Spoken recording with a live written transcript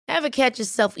Ever catch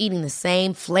yourself eating the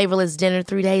same flavorless dinner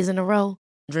 3 days in a row?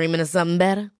 Dreaming of something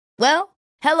better? Well,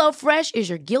 HelloFresh is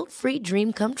your guilt-free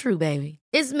dream come true, baby.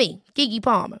 It's me, Keke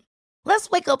Palmer. Let's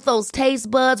wake up those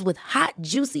taste buds with hot,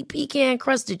 juicy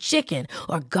pecan-crusted chicken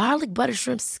or garlic butter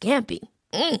shrimp scampi.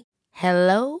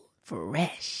 Hello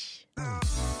Fresh.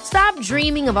 Stop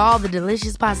dreaming of all the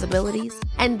delicious possibilities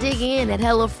and dig in at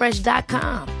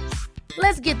HelloFresh.com.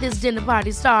 Let's get this dinner party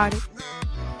started.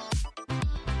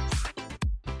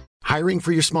 Hiring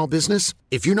for your small business?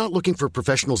 If you're not looking for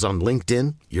professionals on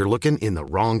LinkedIn, you're looking in the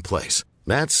wrong place.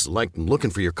 That's like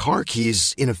looking for your car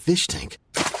keys in a fish tank.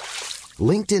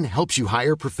 LinkedIn helps you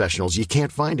hire professionals you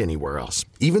can't find anywhere else,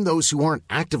 even those who aren't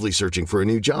actively searching for a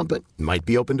new job but might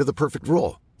be open to the perfect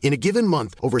role. In a given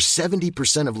month, over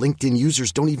 70% of LinkedIn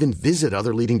users don't even visit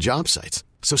other leading job sites.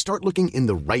 So start looking in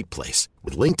the right place.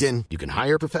 With LinkedIn, you can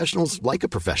hire professionals like a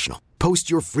professional.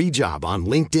 Post your free job on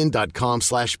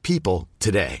linkedin.com/people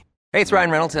today. Hey, it's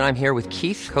Ryan Reynolds, and I'm here with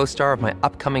Keith, co-star of my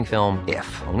upcoming film, If,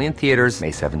 only in theaters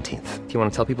May 17th. Do you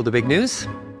want to tell people the big news?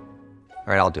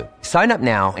 All right, I'll do it. Sign up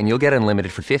now and you'll get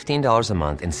unlimited for $15 a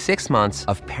month and 6 months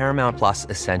of Paramount Plus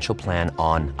Essential Plan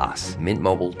on us.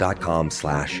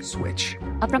 MintMobile.com/switch.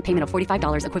 Upfront payment of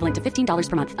 $45 equivalent to $15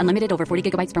 per month. Unlimited over 40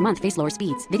 gigabytes per month. Face lower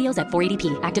speeds. Videos at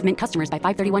 480p. Active Mint customers by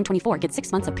 531.24 get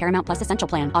 6 months of Paramount Plus Essential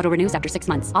Plan. Auto renews after 6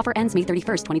 months. Offer ends May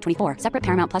 31st, 2024. Separate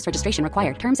Paramount Plus registration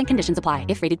required. Terms and conditions apply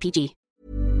if rated PG.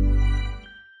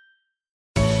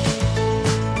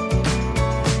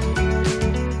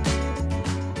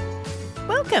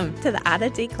 Welcome to the Art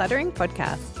of Decluttering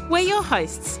podcast. We're your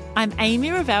hosts. I'm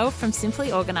Amy Revell from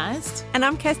Simply Organised. And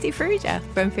I'm Kirsty Farrugia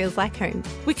from Feels Like Home.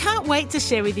 We can't wait to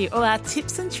share with you all our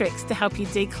tips and tricks to help you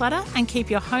declutter and keep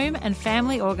your home and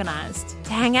family organised.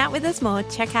 To hang out with us more,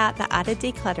 check out the Art of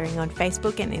Decluttering on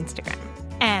Facebook and Instagram.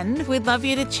 And we'd love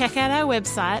you to check out our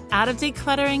website,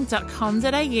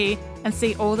 artofdecluttering.com.au, and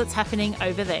see all that's happening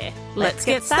over there. Let's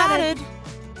get started.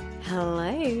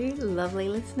 Hello, lovely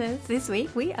listeners. This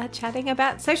week we are chatting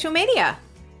about social media.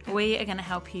 We are going to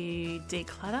help you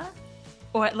declutter,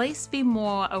 or at least be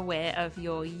more aware of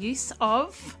your use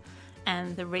of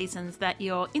and the reasons that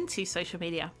you're into social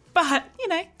media. But,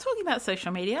 talking about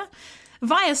social media,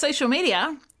 via social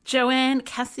media, Joanne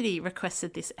Cassidy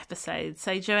requested this episode.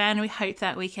 So, Joanne, we hope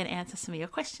that we can answer some of your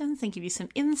questions and give you some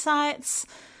insights,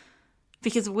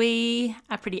 because we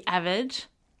are pretty avid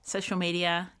social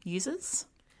media users.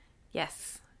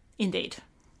 Yes. Indeed.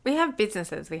 We have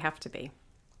businesses, we have to be.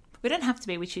 We don't have to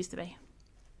be, we choose to be.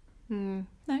 No,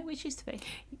 we choose to be.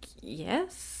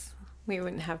 Yes. We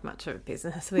wouldn't have much of a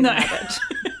business without it.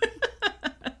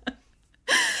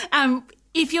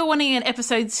 If you're wanting an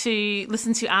episode to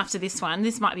listen to after this one,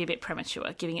 this might be a bit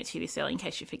premature, giving it to you this early in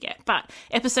case you forget. But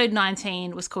episode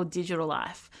 19 was called Digital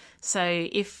Life. So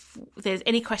if there's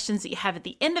any questions that you have at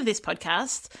the end of this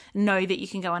podcast, know that you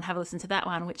can go and have a listen to that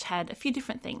one, which had a few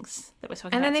different things that we're talking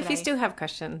about. And then today. if you still have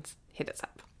questions, hit us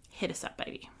up. Hit us up,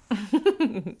 baby.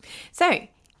 So,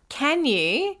 can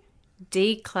you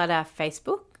declutter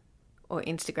Facebook or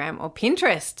Instagram or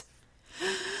Pinterest?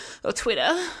 Or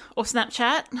Twitter or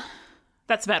Snapchat?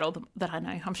 That's about all that I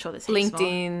know. I'm sure there's heaps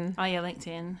LinkedIn. more. Oh, yeah,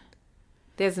 LinkedIn.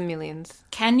 There's millions.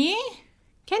 Can you?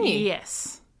 Can you?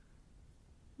 Yes.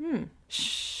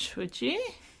 Should you?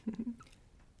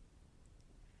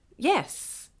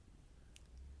 Yes.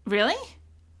 Really?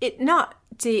 Not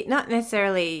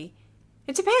necessarily.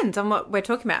 It depends on what we're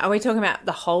talking about. Are we talking about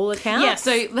the whole account? Yeah,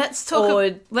 so let's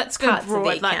go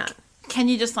broad. Like, can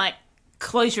you just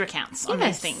close your accounts on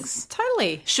those things?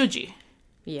 Totally. Should you?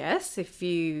 Yes, if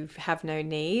you have no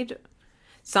need.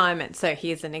 Simon, so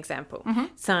here's an example.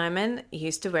 Simon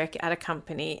used to work at a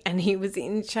company and he was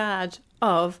in charge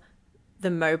of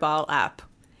the mobile app.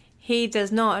 He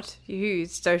does not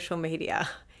use social media.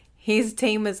 His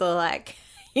team is all like,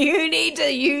 you need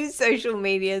to use social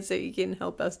media so you can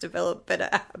help us develop better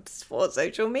apps for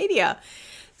social media.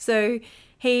 So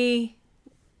he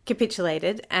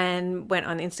capitulated and went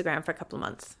on Instagram for a couple of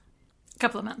months.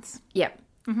 Yep.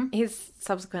 He's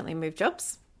subsequently moved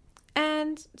jobs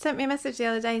and sent me a message the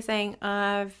other day saying,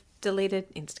 I've deleted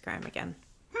Instagram again.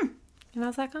 And I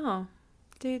was like, oh,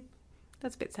 dude,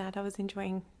 that's a bit sad. I was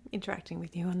enjoying interacting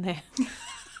with you on there.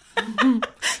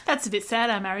 That's a bit sad.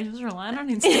 Our marriage was reliant on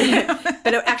Instagram.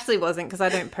 But it actually wasn't, because I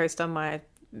don't post on my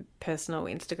personal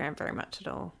Instagram very much at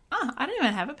all. Oh, I don't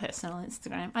even have a personal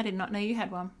Instagram. I did not know you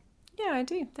had one. Yeah, I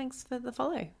do. Thanks for the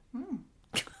follow.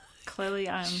 Clearly,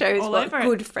 I'm Shows all what over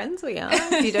good it. friends we are.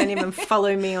 If you don't even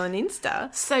follow me on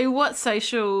Insta. So what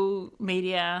social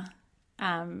media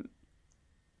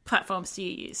platforms do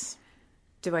you use?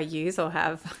 Do I use or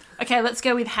have? Okay, let's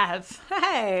go with have.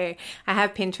 Hey, I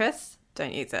have Pinterest.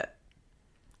 Don't use it.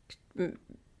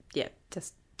 Yeah,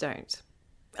 just don't.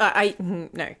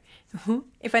 No.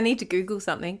 If I need to Google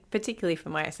something, particularly for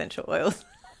my essential oils,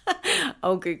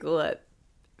 I'll Google it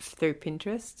through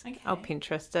Pinterest. Okay. I'll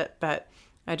Pinterest it, but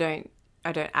I don't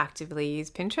actively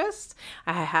use Pinterest.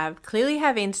 I clearly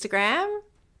have Instagram,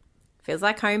 feels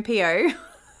like home PO.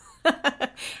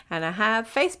 And I have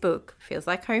Facebook, feels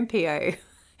like home PO.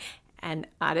 And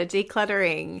Art of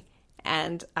Decluttering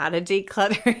and Art of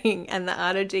Decluttering and the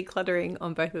Art of Decluttering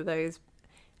on both of those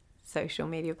social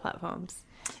media platforms.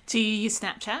 Do you use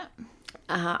Snapchat?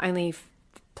 Only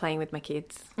playing with my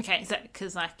kids. Okay, is that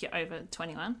because like you're over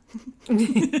 21?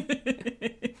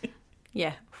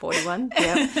 Yeah, 41.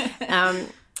 Yeah.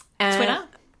 Twitter?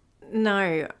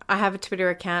 No, I have a Twitter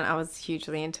account. I was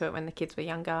hugely into it when the kids were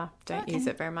younger. Don't Okay. use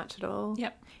it very much at all.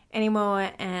 Yep.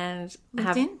 Anymore. And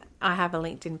LinkedIn? I have a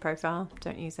LinkedIn profile.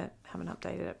 Don't use it. Haven't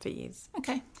updated it for years.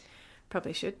 Okay.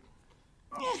 Probably should.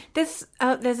 There's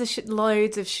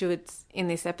loads of shoulds in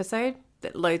this episode.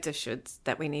 Loads of shoulds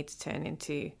that we need to turn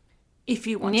into. If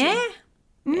you want Yeah.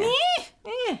 to.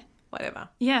 Yeah. Whatever.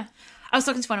 Yeah. I was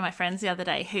talking to one of my friends the other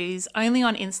day who's only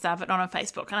on Insta but not on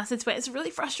Facebook. And I said to her, it's really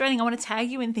frustrating. I want to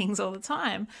tag you in things all the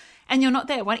time. And you're not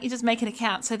there. Why don't you just make an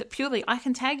account so that purely I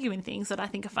can tag you in things that I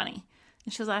think are funny?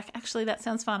 And she was like, actually, that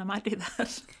sounds fun. I might do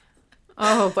that.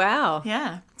 Oh, wow.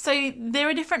 Yeah. So there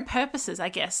are different purposes, I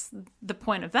guess. The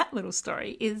point of that little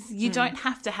story is you don't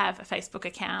have to have a Facebook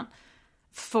account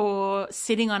for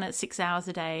sitting on it 6 hours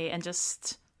a day and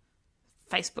just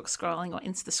Facebook scrolling or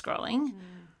Insta scrolling.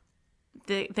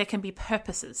 There can be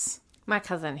purposes. My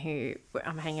cousin, who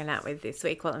I'm hanging out with this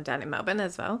week while I'm down in Melbourne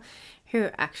as well, who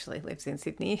actually lives in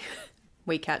Sydney.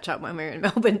 We catch up when we're in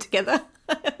Melbourne together.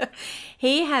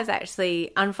 He has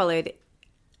actually unfollowed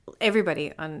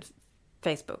everybody on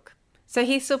Facebook. So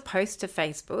he still posts to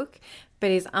Facebook, but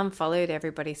he's unfollowed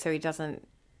everybody so he doesn't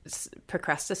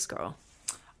procrastinate scroll.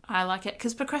 I like it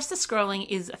because procrastinating scrolling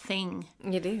is a thing.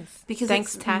 It is. Because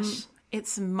Thanks, it's, Tash.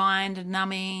 It's mind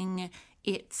numbing.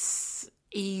 It's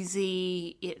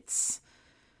easy. It's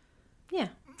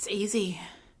easy.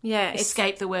 Yeah.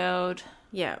 Escape the world.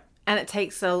 Yeah. And it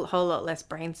takes a whole lot less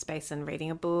brain space than reading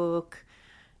a book,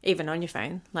 even on your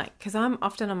phone. Like, because I'm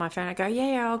often on my phone, I go,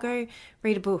 yeah, I'll go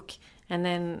read a book. And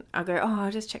then I'll go,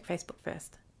 I'll just check Facebook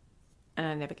first. And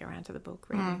I never get around to the book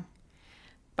reading.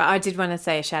 But I did want to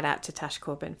say a shout out to Tash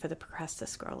Corbin for the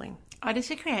procrastinating scrolling. Oh, did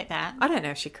she create that? I don't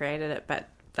know if she created it, but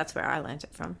that's where I learned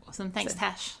it from. Awesome. Thanks,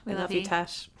 Tash. We love you,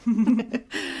 Tash. So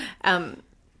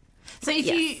if Yes.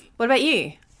 you... What about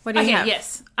you? What do you have?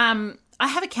 Yes. I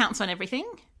have accounts on everything,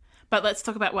 but let's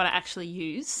talk about what I actually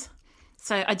use.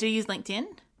 So I do use LinkedIn,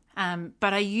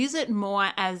 but I use it more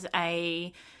as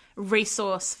a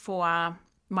resource for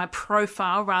my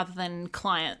profile rather than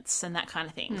clients and that kind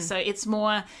of thing. So it's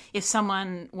more if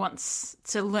someone wants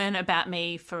to learn about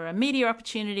me for a media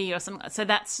opportunity or something. So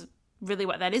that's really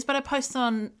what that is. But I post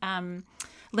on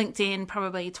LinkedIn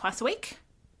probably twice a week.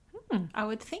 I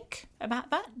would think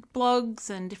about that. Blogs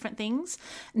and different things.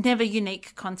 Never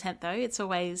unique content though. It's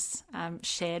always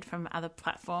shared from other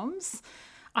platforms.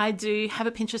 I do have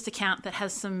a Pinterest account that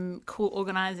has some cool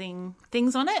organising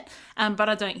things on it, but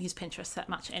I don't use Pinterest that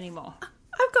much anymore.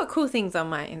 I've got cool things on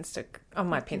my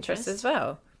Pinterest as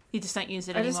well. You just don't use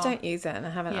it I anymore? just don't use it, and I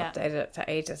haven't Yeah. updated it for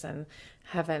ages and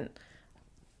haven't...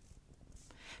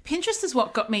 Pinterest is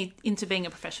what got me into being a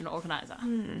professional organiser.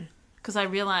 Because I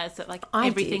realised that like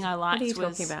everything I liked was... What are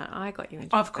you talking about? I got you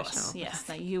into Of professional. course, yes.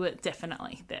 No, you were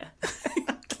definitely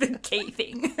the key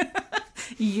thing.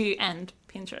 You and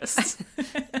Pinterest.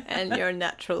 And your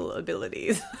natural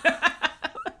abilities.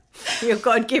 Your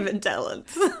God-given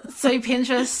talents. So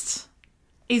Pinterest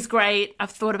is great.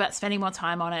 I've thought about spending more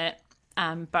time on it,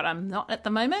 but I'm not at the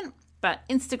moment. But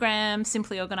Instagram,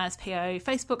 Simply Organised PO,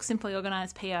 Facebook, Simply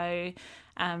Organised PO,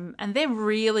 and they're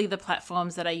really the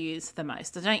platforms that I use the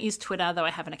most. I don't use Twitter, though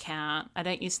I have an account. I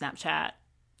don't use Snapchat.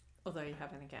 Although you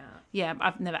have an account. Yeah,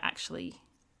 I've never actually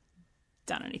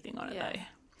done anything on it, Yeah. though.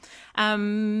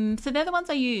 So they're the ones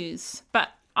I use. But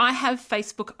I have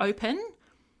Facebook open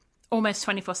almost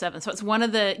 24/7. So it's one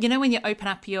of the, you know, when you open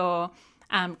up your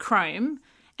Chrome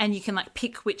and you can like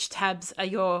pick which tabs are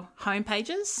your home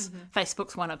pages,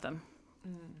 Facebook's one of them.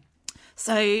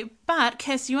 So, but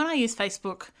Kes, you and I use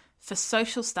Facebook for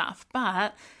social stuff,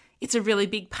 but it's a really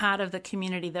big part of the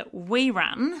community that we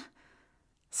run.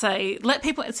 So let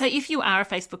people, so if you are a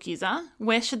Facebook user,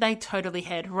 where should they totally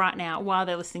head right now while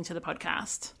they're listening to the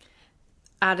podcast?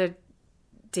 Art of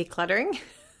Decluttering?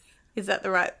 Is that the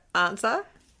right answer?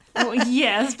 Well,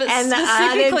 yes, but And the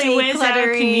specifically, where's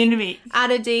our community?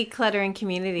 Art of Decluttering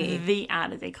community. The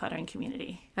Art of Decluttering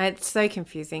community. It's so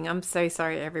confusing. I'm so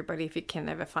sorry, everybody, if you can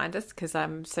never find us, because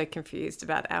I'm so confused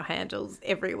about our handles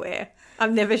everywhere.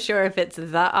 I'm never sure if it's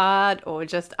the art or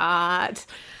just art.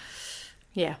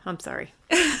 Yeah, I'm sorry.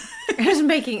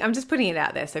 I'm just putting it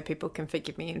out there so people can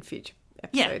forgive me in future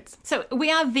episodes. Yeah. So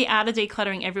we are the Art of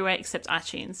Decluttering everywhere except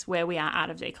iTunes, where we are Art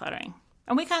of Decluttering.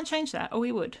 And we can't change that, or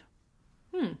we would.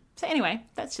 So anyway,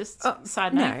 that's just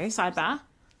sidebar.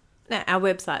 No, our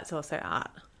website's also art.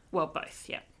 Well, both.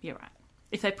 Yeah, you're right.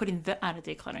 If they put in the Art of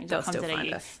They'll still find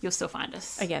Decluttering.com.au, us. you'll still find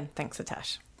us. Again, thanks,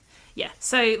 Atash. Yeah.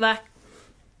 So,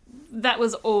 that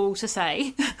was all to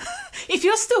say. If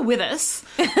you're still with us,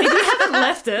 if you haven't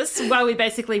left us while we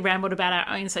basically rambled about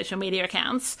our own social media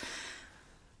accounts,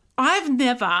 I've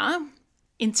never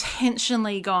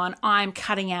intentionally gone, I'm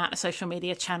cutting out a social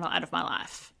media channel out of my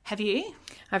life. Have you?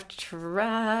 I've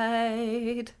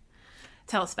tried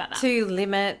Tell us about that. to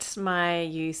limit my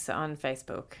use on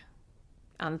Facebook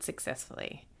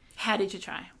unsuccessfully How did you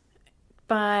try?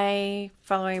 by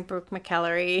following Brooke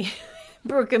McAllery,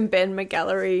 Brooke and Ben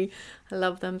McAllery. I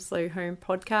love them. Slow Home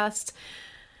podcast.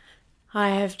 I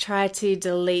have tried to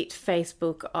delete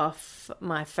Facebook off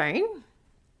my phone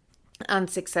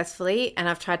unsuccessfully, and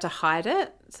I've tried to hide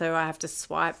it. So I have to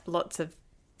swipe lots of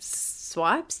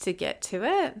swipes to get to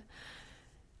it.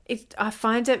 I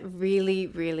find it really,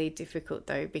 really difficult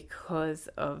though because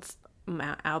of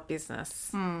our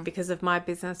business, because of my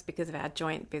business, because of our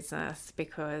joint business,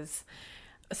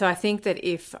 so I think that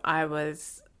if I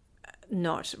was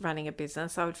not running a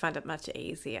business, I would find it much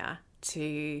easier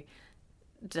to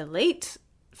delete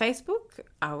Facebook.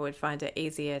 I would find it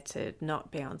easier to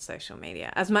not be on social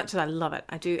media. As much as I love it,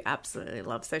 I do absolutely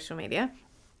love social media.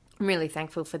 I'm really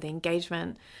thankful for the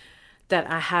engagement that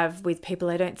I have with people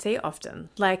I don't see often.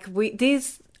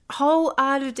 This whole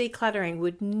Art of Decluttering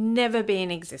would never be in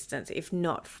existence if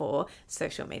not for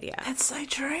social media. That's so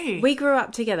true. We grew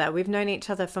up together. We've known each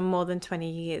other for more than 20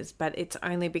 years, but it's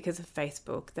only because of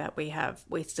Facebook that we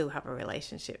still have a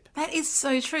relationship. That is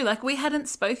so true. We hadn't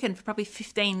spoken for probably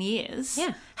 15 years.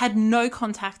 Yeah. Had no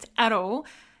contact at all,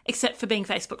 except for being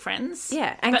Facebook friends.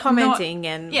 Yeah, and but commenting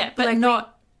but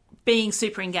not being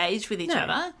super engaged with each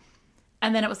other.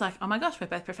 And then it was like, oh my gosh, we're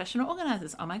both professional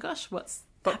organisers. Oh my gosh, what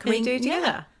can we do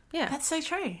together? Yeah. That's so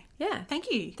true. Yeah.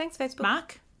 Thank you. Thanks, Facebook.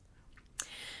 Mark?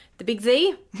 The big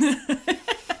Z?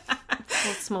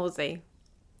 Or small Z?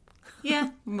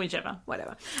 Yeah, whichever.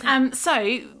 Whatever.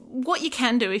 So what you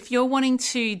can do if you're wanting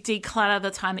to declutter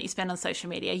the time that you spend on social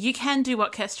media, you can do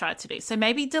what Kirst tried to do. So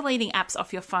maybe deleting apps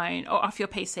off your phone or off your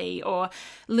PC or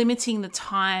limiting the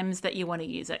times that you want to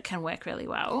use it can work really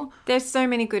well. There's so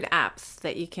many good apps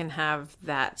that you can have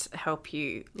that help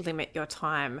you limit your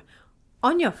time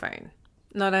on your phone.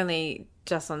 Not only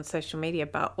just on social media,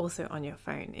 but also on your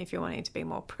phone if you're wanting to be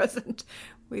more present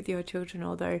with your children.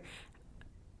 Although,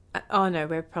 oh no,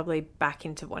 we're probably back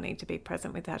into wanting to be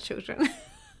present with our children.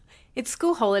 It's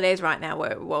school holidays right now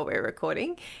while we're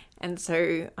recording. And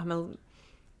so I'm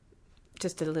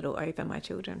just a little over my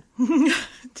children.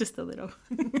 Just a little.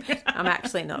 I'm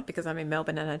actually not, because I'm in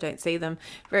Melbourne and I don't see them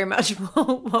very much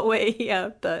while we're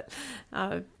here. But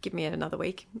give me another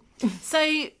week.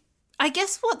 So I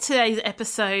guess what today's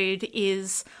episode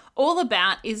is all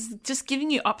about is just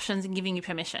giving you options and giving you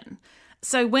permission.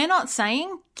 So we're not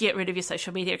saying get rid of your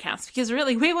social media accounts, because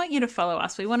really we want you to follow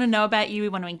us. We want to know about you. We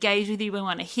want to engage with you. We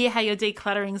want to hear how your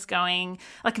decluttering's going.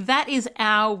 That is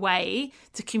our way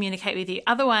to communicate with you.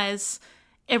 Otherwise,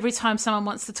 every time someone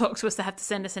wants to talk to us, they have to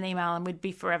send us an email and we'd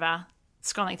be forever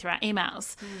scrolling through our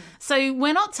emails. So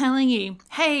we're not telling you,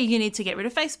 hey, you need to get rid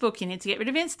of Facebook, you need to get rid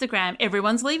of Instagram,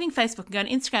 everyone's leaving Facebook and going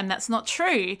to Instagram. That's not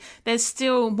true. There's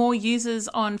still more users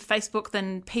on Facebook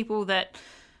than people that,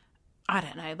 I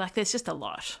don't know, there's just a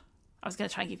lot. I was going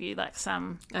to try and give you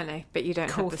some I know, but you don't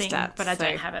cool have the thing, stats. but I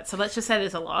don't have it. So let's just say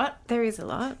there's a lot. There is a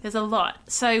lot. There's a lot.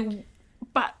 So,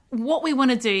 but what we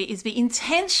want to do is be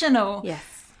intentional. Yes.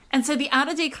 And so the Art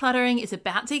of Decluttering is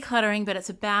about decluttering, but it's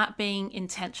about being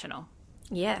intentional.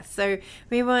 Yes. So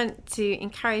we want to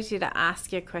encourage you to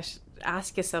ask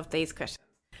yourself these questions.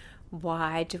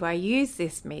 Why do I use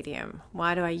this medium?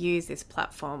 Why do I use this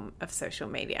platform of social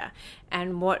media?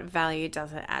 And what value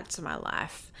does it add to my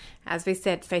life? As we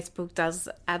said, Facebook does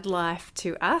add life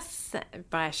to us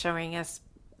by showing us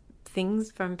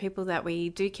things from people that we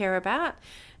do care about.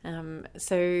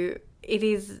 So it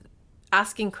is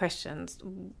asking questions.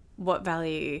 What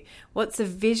value? What's the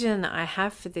vision I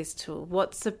have for this tool?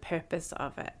 What's the purpose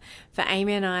of it? For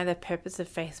Amy and I, the purpose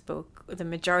of Facebook, the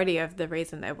majority of the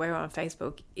reason that we're on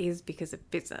Facebook is because of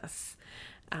business.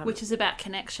 Which is about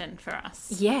connection for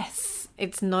us. Yes.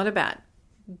 It's not about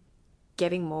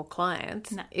getting more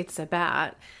clients. No. It's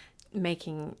about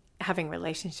having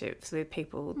relationships with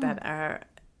people that are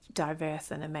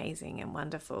diverse and amazing and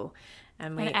wonderful.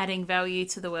 And adding value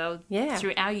to the world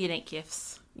through our unique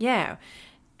gifts. Yeah.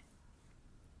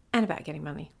 And about getting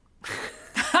money.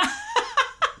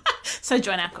 So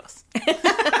join our course.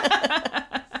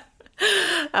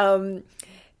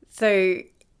 So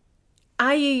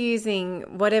are you using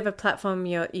whatever platform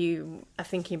you are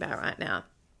thinking about right now?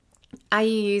 Are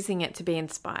you using it to be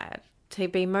inspired, to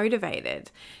be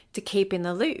motivated, to keep in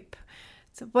the loop?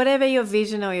 So whatever your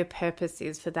vision or your purpose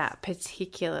is for that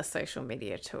particular social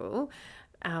media tool,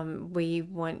 we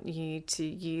want you to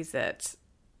use it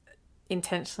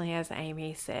intentionally, as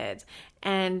Amy said,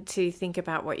 and to think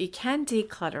about what you can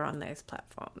declutter on those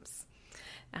platforms.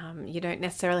 You don't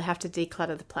necessarily have to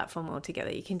declutter the platform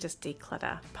altogether. You can just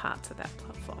declutter parts of that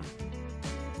platform.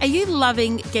 Are you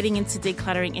loving getting into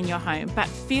decluttering in your home, but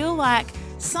feel like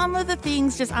some of the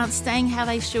things just aren't staying how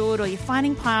they should, or you're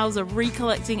finding piles of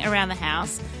recollecting around the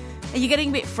house? Are you getting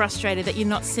a bit frustrated that you're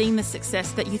not seeing the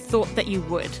success that you thought that you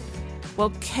would?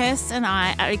 Well, Kirst and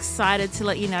I are excited to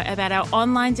let you know about our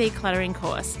online decluttering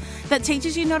course that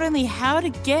teaches you not only how to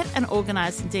get an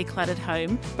organised and decluttered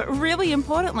home, but really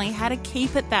importantly, how to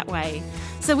keep it that way.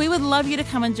 So we would love you to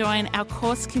come and join our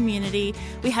course community.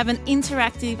 We have an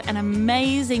interactive and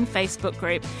amazing Facebook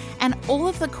group, and all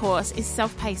of the course is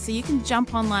self-paced, so you can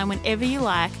jump online whenever you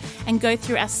like and go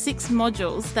through our 6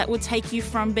 modules that will take you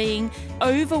from being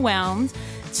overwhelmed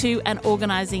to an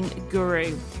organising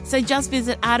guru. So just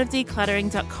visit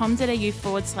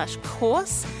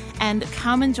artofdecluttering.com.au/course and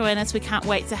come and join us. We can't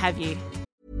wait to have you.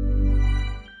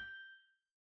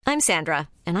 I'm Sandra,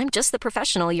 and I'm just the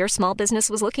professional your small business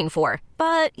was looking for.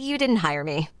 But you didn't hire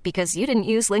me because you didn't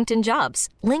use LinkedIn Jobs.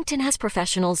 LinkedIn has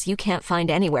professionals you can't find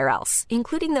anywhere else,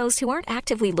 including those who aren't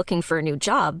actively looking for a new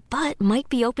job, but might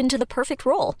be open to the perfect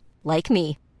role, like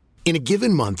me. In a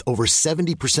given month, over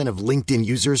 70% of LinkedIn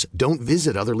users don't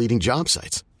visit other leading job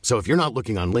sites. So if you're not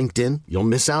looking on LinkedIn, you'll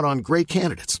miss out on great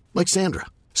candidates like Sandra.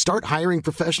 Start hiring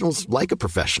professionals like a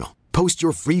professional. Post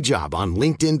your free job on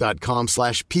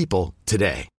linkedin.com/people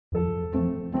today.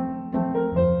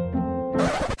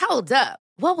 Hold up.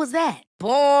 What was that?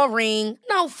 Boring.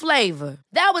 No flavor.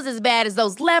 That was as bad as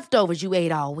those leftovers you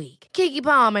ate all week. Keke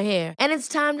Palmer here, and it's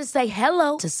time to say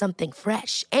hello to something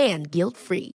fresh and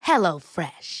guilt-free. Hello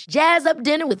Fresh. Jazz up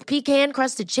dinner with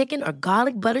pecan-crusted chicken or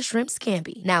garlic butter shrimp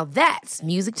scampi. Now that's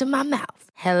music to my mouth.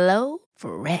 Hello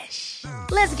Fresh.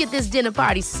 Let's get this dinner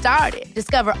party started.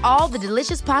 Discover all the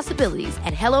delicious possibilities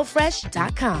at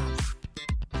hellofresh.com.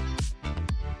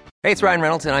 Hey, it's Ryan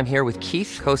Reynolds, and I'm here with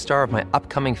Keith, co-star of my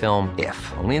upcoming film, If,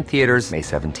 only in theaters May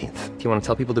 17th. Do you want to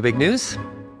tell people the big news?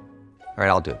 All right,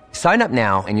 I'll do it. Sign up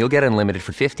now and you'll get unlimited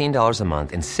for $15 a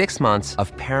month and 6 months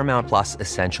of Paramount Plus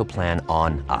Essential Plan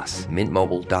on us.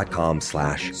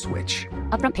 MintMobile.com/switch.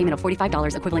 Upfront payment of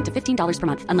 $45 equivalent to $15 per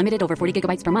month. Unlimited over 40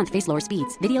 gigabytes per month. Face lower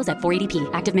speeds. Videos at 480p.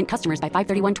 Active Mint customers by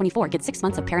 531.24 get 6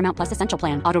 months of Paramount Plus Essential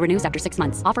Plan. Auto renews after 6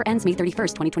 months. Offer ends May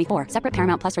 31st, 2024. Separate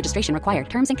Paramount Plus registration required.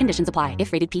 Terms and conditions apply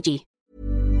if rated PG.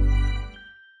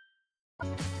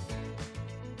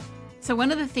 So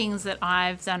one of the things that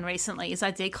I've done recently is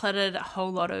I decluttered a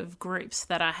whole lot of groups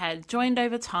that I had joined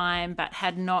over time but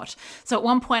had not. So at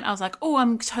one point I was like, oh,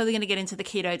 I'm totally going to get into the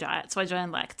keto diet. So I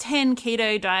joined like 10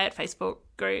 keto diet Facebook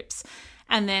groups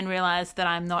and then realized that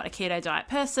I'm not a keto diet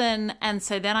person. And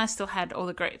so then I still had all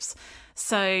the groups.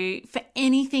 So for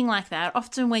anything like that,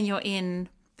 often when you're in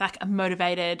like a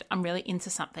motivated, I'm really into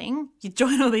something, you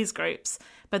join all these groups,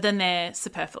 but then they're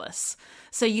superfluous.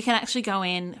 So you can actually go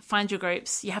in, find your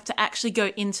groups. You have to actually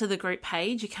go into the group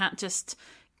page. You can't just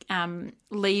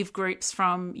leave groups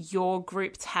from your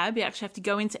group tab. You actually have to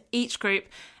go into each group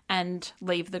and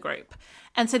leave the group.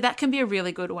 And so that can be a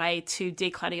really good way to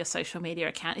declutter your social media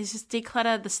account, is just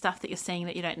declutter the stuff that you're seeing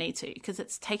that you don't need to, because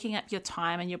it's taking up your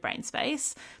time and your brain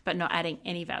space, but not adding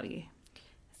any value.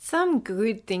 Some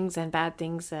good things and bad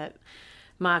things that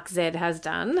Mark Zed has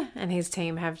done and his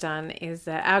team have done is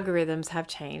that algorithms have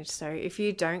changed. So if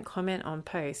you don't comment on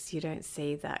posts, you don't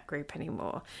see that group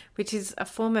anymore, which is a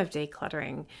form of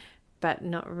decluttering, but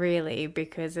not really,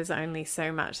 because there's only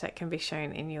so much that can be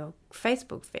shown in your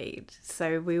Facebook feed.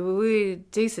 So we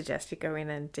do suggest you go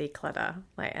in and declutter,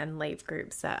 and leave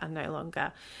groups that are no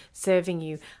longer serving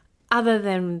you, other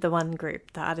than the one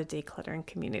group, the Art of Decluttering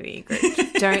community group.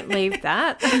 Don't leave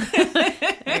that.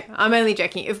 I'm only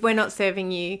joking. If we're not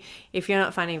serving you, if you're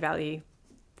not finding value,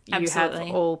 you Absolutely.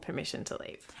 have all permission to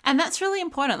leave. And that's really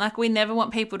important. Like, we never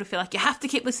want people to feel like you have to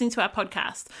keep listening to our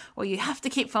podcast or you have to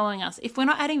keep following us. If we're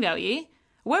not adding value,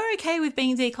 We're okay with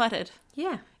being decluttered.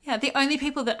 Yeah. Yeah, the only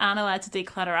people that aren't allowed to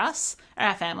declutter us are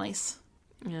our families.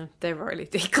 Yeah, they've already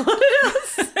decluttered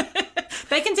us.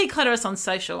 They can declutter us on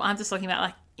social. I'm just talking about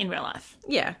like in real life.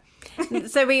 Yeah.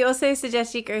 So we also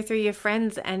suggest you go through your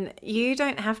friends, and you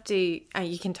don't have to,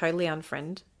 you can totally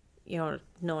unfriend your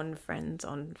non-friends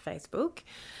on Facebook.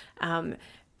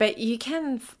 But you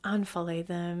can unfollow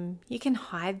them, you can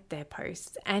hide their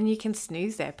posts, and you can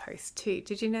snooze their posts too.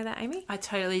 Did you know that, Amy? I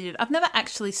totally did. I've never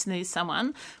actually snoozed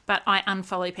someone, but I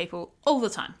unfollow people all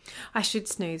the time. I should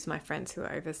snooze my friends who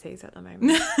are overseas at the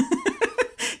moment.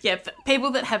 Yeah, people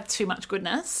that have too much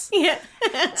goodness. Yeah.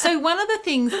 So one of the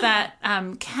things that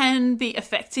can be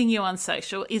affecting you on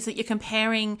social is that you're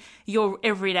comparing your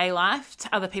everyday life to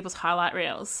other people's highlight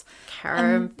reels.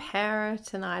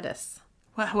 Comparatinitis.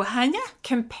 Wahanya?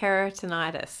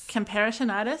 Comparatinitis.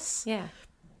 Comparatinitis? Yeah.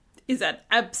 Is that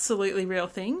absolutely real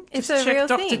thing? It's Just a check real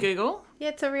Dr. thing. Google. Yeah,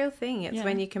 it's a real thing. It's Yeah.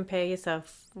 when you compare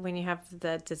yourself, when you have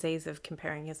the disease of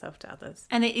comparing yourself to others.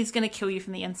 And it is going to kill you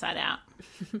from the inside out.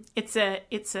 It's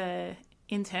a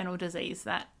internal disease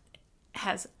that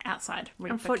has outside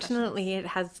repercussions. Unfortunately, it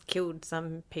has killed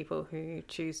some people who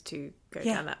choose to go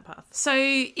down that path. So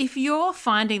if you're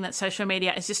finding that social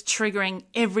media is just triggering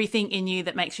everything in you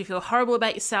that makes you feel horrible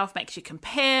about yourself, makes you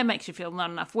compare, makes you feel not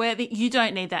enough worthy, you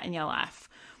don't need that in your life.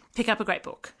 Pick up a great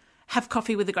book. Have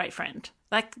coffee with a great friend.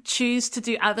 Like, choose to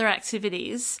do other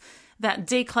activities that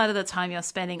declutter the time you're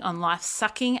spending on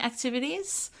life-sucking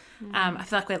activities. I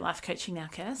feel like we're life coaching now,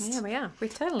 Kirst. Yeah, we are. We're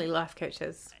totally life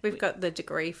coaches. We've got the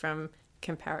degree from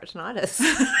comparatinitis.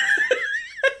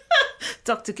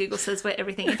 Dr. Google says we're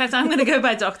everything. In fact, I'm going to go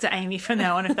by Dr. Amy from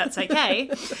now on, if that's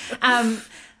okay.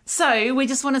 So we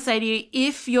just want to say to you,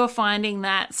 if you're finding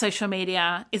that social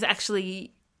media is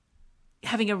actually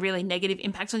having a really negative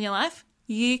impact on your life,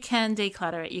 you can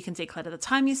declutter it. You can declutter the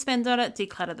time you spend on it,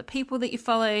 declutter the people that you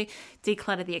follow,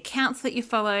 declutter the accounts that you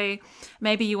follow.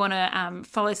 Maybe you want to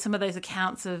follow some of those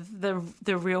accounts of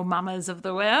the real mamas of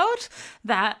the world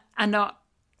that are not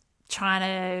trying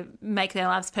to make their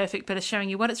lives perfect, but are showing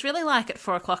you what it's really like at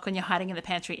 4 o'clock when you're hiding in the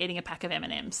pantry eating a pack of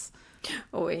M&Ms.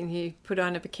 Or when you put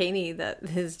on a bikini that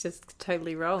is just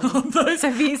totally wrong.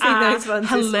 Have you seen those ones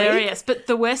hilarious. But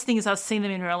the worst thing is I've seen them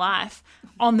in real life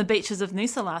on the beaches of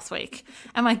Noosa last week.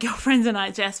 And my girlfriends and I,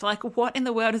 Jess, were like, what in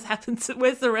the world has happened?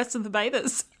 Where's the rest of the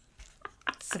bathers?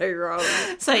 So wrong.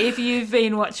 So if you've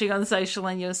been watching on social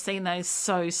and you've seen those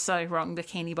so wrong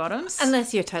bikini bottoms.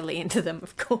 Unless you're totally into them,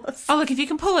 of course. Oh, look, if you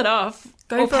can pull it off,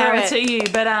 Go all for power it. to you.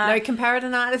 But No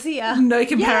comparatinitis here. no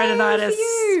comparatinitis. Yay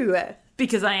for you.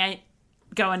 Because I ain't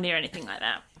going near anything like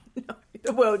that. No,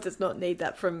 the world does not need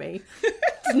that from me.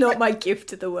 It's not my gift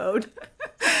to the world.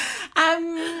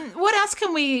 What else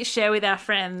can we share with our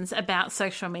friends about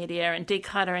social media and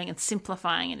decluttering and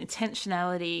simplifying and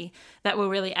intentionality that will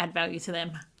really add value to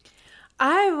them?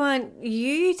 I want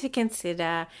you to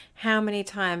consider how many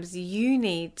times you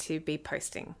need to be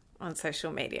posting on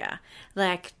social media.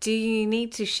 Like, do you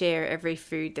need to share every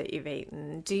food that you've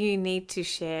eaten? Do you need to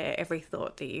share every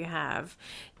thought that you have?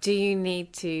 Do you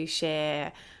need to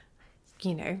share,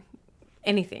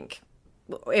 anything?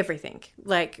 Everything.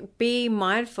 Like, be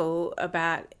mindful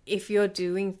about if you're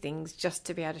doing things just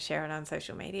to be able to share it on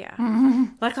social media. Mm-hmm.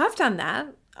 Like, I've done that.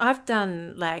 I've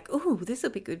done like, oh, this will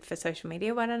be good for social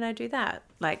media. Why don't I do that?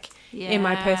 Like in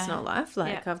my personal life,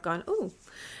 I've gone, oh,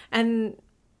 and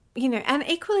and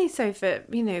equally so for,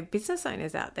 business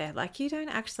owners out there, like you don't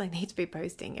actually need to be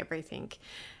posting everything,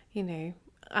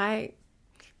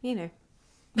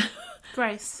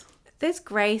 Grace. There's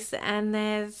grace and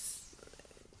there's,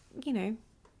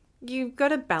 you've got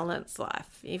to balance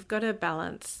life. You've got to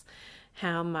balance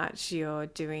how much you're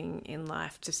doing in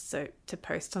life just to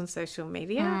post on social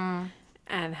media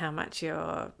and how much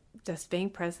you're just being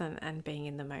present and being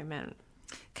in the moment.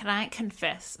 Can I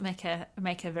confess, make a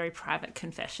very private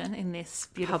confession in this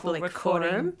beautiful Public recording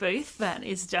forum. booth that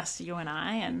is just you and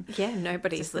I and Yeah,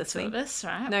 nobody's just listening. the two of us,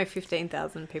 right? No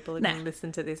 15,000 people are going to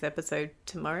listen to this episode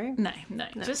tomorrow. No,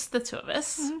 just the two of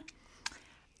us. Mm-hmm.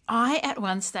 I, at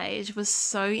one stage, was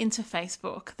so into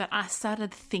Facebook that I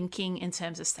started thinking in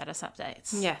terms of status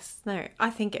updates. Yes, no, I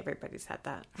think everybody's had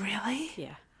that. Really?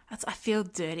 Yeah. I feel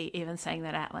dirty even saying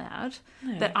that out loud.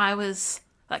 No. That I was,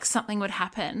 like, something would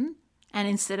happen and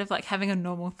instead of, like, having a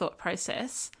normal thought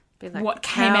process, like, what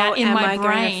came out in my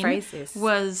brain this?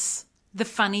 was the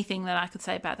funny thing that I could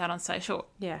say about that on social.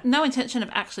 Yeah. No intention of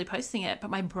actually posting it, but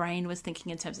my brain was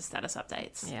thinking in terms of status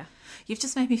updates. Yeah. You've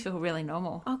just made me feel really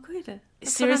normal. Oh, good.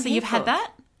 That's Seriously, you've had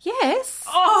that? Yes.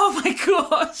 Oh, my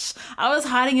gosh. I was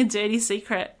hiding a dirty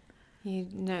secret.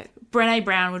 Brené Brené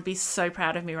Brown would be so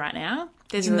proud of me right now.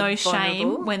 There's You're no vulnerable.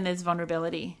 shame when there's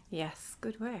vulnerability. Yes,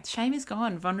 good work. Shame is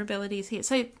gone. Vulnerability is here.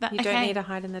 So You don't okay. need to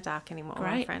hide in the dark anymore, my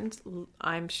Great. friend.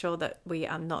 I'm sure that we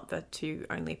are not the two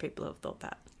only people who have thought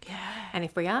that. Yeah. And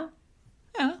if we are,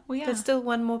 Yeah, we are. there's still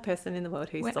one more person in the world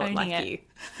who's We're thought like owning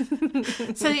it.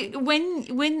 you. So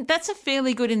when that's a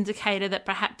fairly good indicator that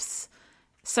perhaps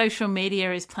social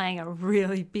media is playing a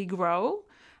really big role.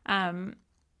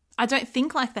 I don't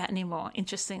think like that anymore,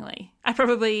 interestingly. I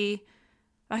probably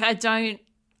I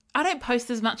don't post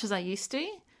as much as I used to,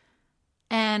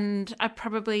 and I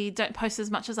probably don't post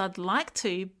as much as I'd like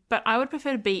to, but I would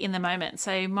prefer to be in the moment.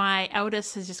 So my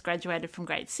eldest has just graduated from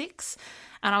grade 6,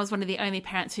 and I was one of the only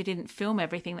parents who didn't film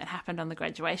everything that happened on the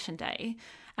graduation day.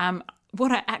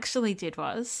 What I actually did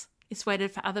is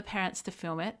waited for other parents to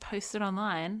film it, post it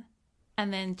online,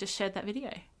 and then just shared that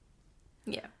video.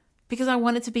 Yeah. Because I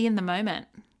wanted to be in the moment.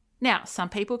 Now, some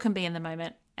people can be in the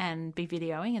moment and be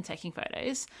videoing and taking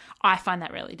photos. I find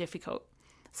that really difficult.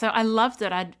 So I loved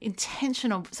it.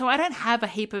 So I don't have a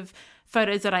heap of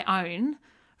photos that I own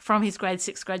from his grade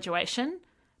 6 graduation,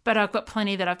 but I've got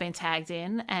plenty that I've been tagged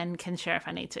in and can share if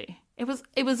I need to. It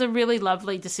was a really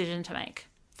lovely decision to make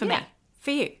for me.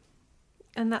 For you.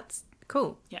 And that's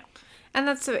cool. Yeah. And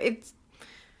it's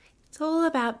all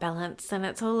about balance, and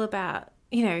it's all about,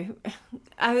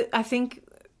 I think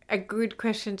a good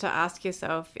question to ask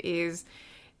yourself is,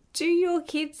 do your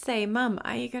kids say, Mum,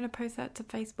 are you going to post that to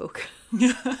Facebook?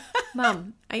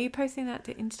 Mum, are you posting that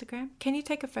to Instagram? Can you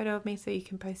take a photo of me so you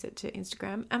can post it to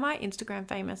Instagram? Am I Instagram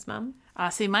famous, Mum?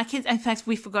 See, my kids, in fact,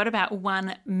 we forgot about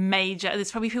one major,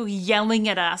 there's probably people yelling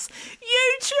at us,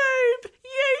 YouTube!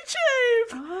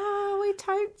 Oh, we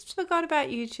totally forgot about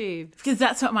YouTube. Because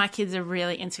that's what my kids are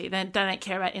really into. They don't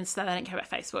care about Insta, they don't care about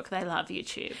Facebook, they love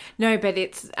YouTube. No, but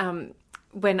it's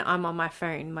when I'm on my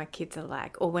phone, my kids are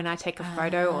like, or when I take a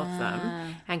photo of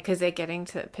them, and because they're getting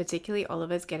to, particularly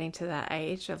Oliver's getting to that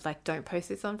age of like, don't post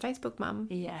this on Facebook, Mum.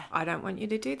 Yeah. I don't want you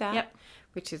to do that. Yep.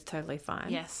 Which is totally fine.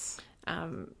 Yes.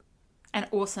 And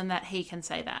awesome that he can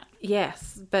say that.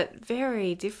 Yes, but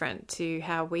very different to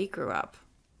how we grew up.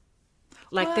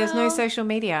 Like, there's no Well, social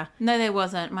media. No, there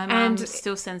wasn't. My mum And-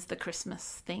 still sends the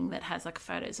Christmas thing that has like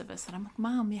photos of us. And I'm like,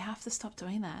 Mum, you have to stop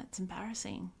doing that. It's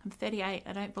embarrassing. I'm 38.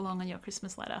 I don't belong on your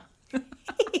Christmas letter.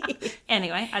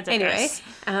 Anyway, I digress.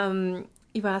 Anyway,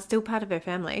 you are still part of her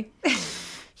family.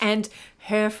 And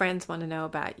her friends want to know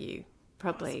about you.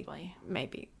 Probably. Possibly.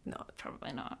 Maybe not.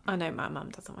 Probably not. I know my mum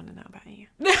doesn't want to know about you.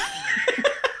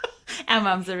 Our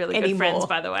mums are really good Anymore. friends,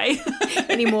 by the way.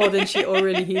 Any more than she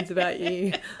already hears about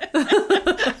you.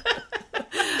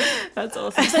 That's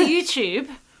awesome. So YouTube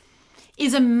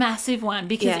is a massive one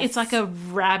because Yes. it's like a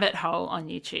rabbit hole on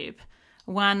YouTube.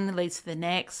 One leads to the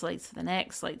next, leads to the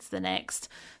next, leads to the next.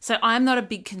 So I'm not a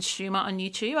big consumer on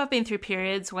YouTube. I've been through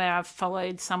periods where I've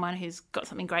followed someone who's got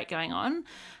something great going on.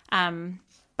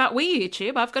 But we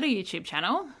YouTube. I've got a YouTube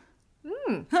channel.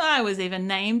 I was even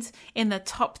named in the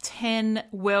top 10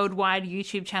 worldwide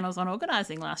YouTube channels on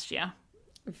organising last year.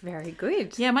 Very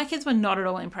good. Yeah, my kids were not at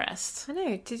all impressed. I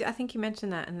know. I think you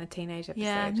mentioned that in the teenage episode.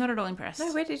 Yeah, not at all impressed.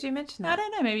 No, where did you mention that? I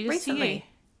don't know, maybe just to you. Recently.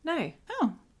 No.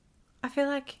 Oh, I feel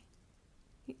like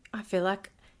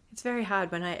it's very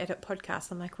hard when I edit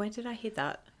podcasts. I'm like, where did I hear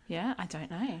that? yeah, I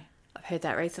don't know. I've heard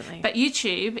that recently. But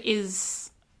YouTube is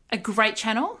a great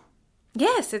channel.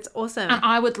 yes, it's awesome. And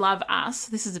I would love us,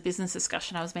 this is a business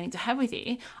discussion I was meaning to have with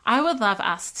you, I would love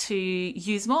us to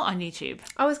use more on YouTube.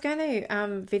 I was going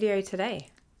to video today,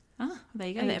 Oh, there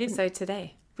you go. an You didn't. episode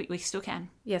today. We still can.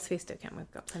 Yes, we still can.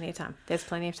 We've got plenty of time. There's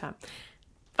plenty of time.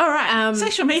 All right.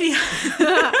 Social media.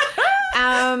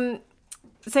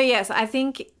 So yes, I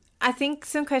think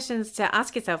some questions to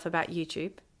ask yourself about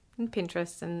YouTube and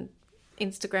Pinterest and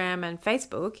Instagram and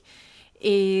Facebook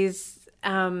is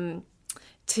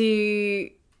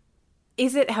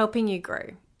is it helping you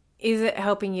grow? Is it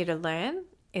helping you to learn?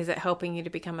 Is it helping you to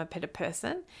become a better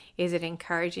person? Is it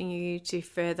encouraging you to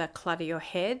further clutter your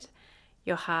head,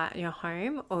 your heart, and your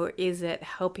home? Or is it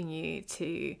helping you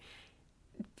to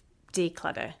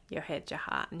declutter your head, your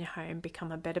heart, and your home,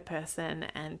 become a better person,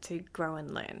 and to grow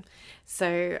and learn?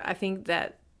 So I think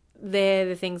that they're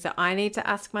the things that I need to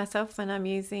ask myself when I'm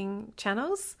using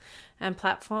channels and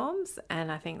platforms,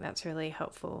 and I think that's really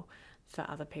helpful for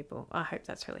other people. I hope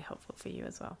that's really helpful for you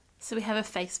as well. So we have a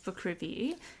Facebook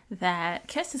review that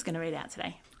Kirsten's going to read out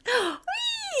today.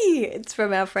 It's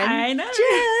from our friend I know.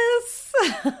 Jess.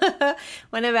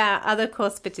 One of our other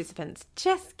course participants,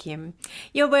 Jess Kim.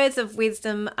 Your words of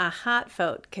wisdom are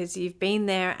heartfelt because you've been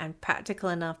there and practical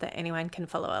enough that anyone can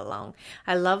follow along.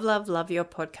 I love your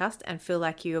podcast and feel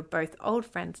like you are both old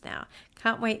friends now.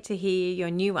 Can't wait to hear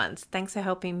your new ones. Thanks for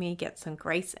helping me get some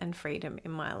grace and freedom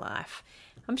in my life.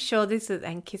 I'm sure this is,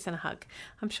 and kiss and a hug.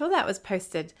 I'm sure that was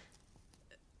posted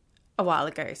a while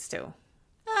ago still.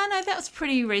 No, that was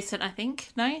pretty recent, I think.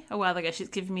 No? A while ago. She's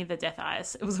giving me the death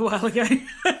eyes. It was a while ago.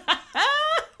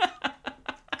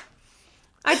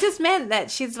 I just meant that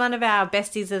she's one of our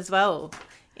besties as well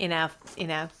in our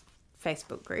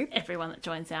Facebook group. Everyone that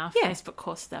joins our Facebook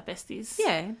course is our besties.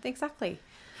 Yeah, exactly.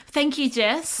 Thank you,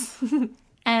 Jess.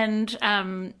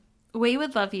 And we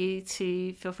would love you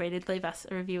to feel free to leave us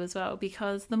a review as well,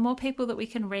 because the more people that we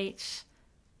can reach,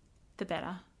 the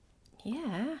better.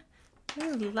 Yeah.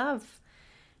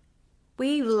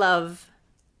 We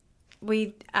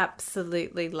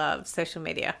absolutely love social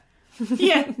media.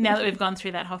 Yeah. Now that we've gone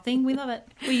through that whole thing, we love it.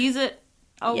 We use it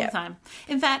all the time.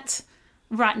 In fact,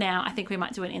 right now, I think we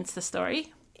might do an Insta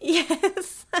story.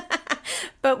 Yes.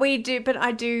 But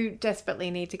I do desperately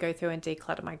need to go through and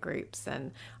declutter my groups,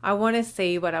 and I want to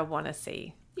see what I want to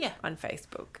see on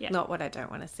Facebook, not what I don't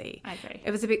want to see. I agree.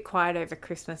 It was a bit quiet over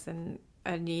Christmas and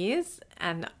New Year's,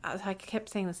 and I kept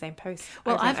seeing the same posts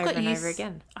over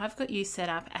again. I've got you set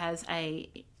up as a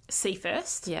see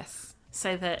first. Yes.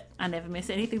 So that I never miss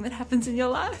anything that happens in your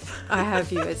life. I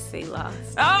have you as see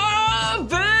last. Oh,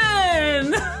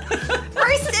 burn!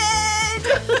 Roasted!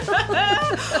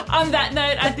 On that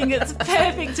note, I think it's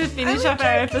perfect to finish off our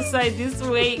episode this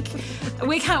week.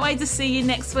 We can't wait to see you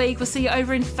next week. We'll see you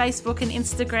over in Facebook and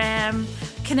Instagram.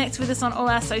 Connect with us on all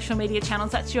our social media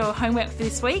channels. That's your homework for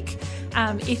this week.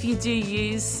 If you do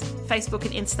use Facebook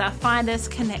and Insta, find us,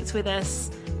 connect with us,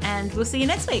 and we'll see you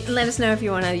next week. Let us know if you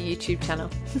want a YouTube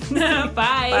channel. Bye.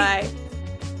 Bye.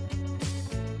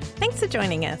 Thanks for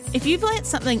joining us. If you've learnt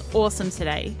something awesome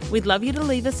today, we'd love you to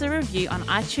leave us a review on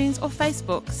iTunes or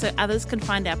Facebook so others can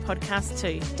find our podcast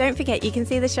too. Don't forget you can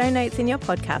see the show notes in your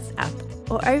podcast app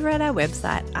or over at our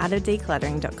website,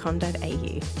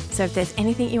 artofdecluttering.com.au. So if there's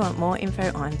anything you want more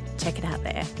info on, check it out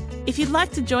there. If you'd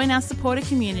like to join our supporter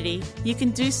community, you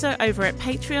can do so over at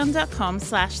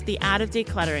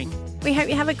patreon.com/theartofdecluttering. We hope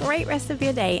you have a great rest of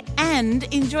your day and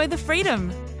enjoy the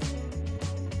freedom.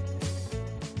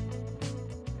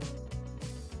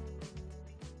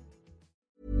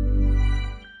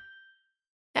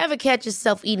 Ever catch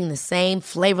yourself eating the same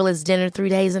flavorless dinner 3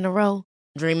 days in a row?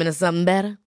 Dreaming of something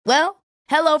better? Well,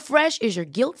 HelloFresh is your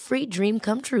guilt-free dream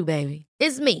come true, baby.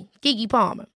 It's me, Keke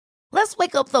Palmer. Let's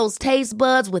wake up those taste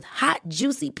buds with hot,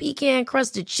 juicy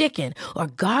pecan-crusted chicken or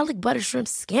garlic butter shrimp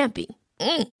scampi.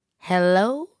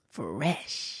 Hello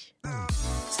Fresh.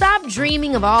 Stop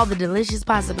dreaming of all the delicious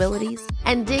possibilities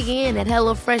and dig in at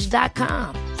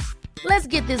HelloFresh.com. Let's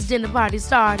get this dinner party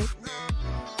started.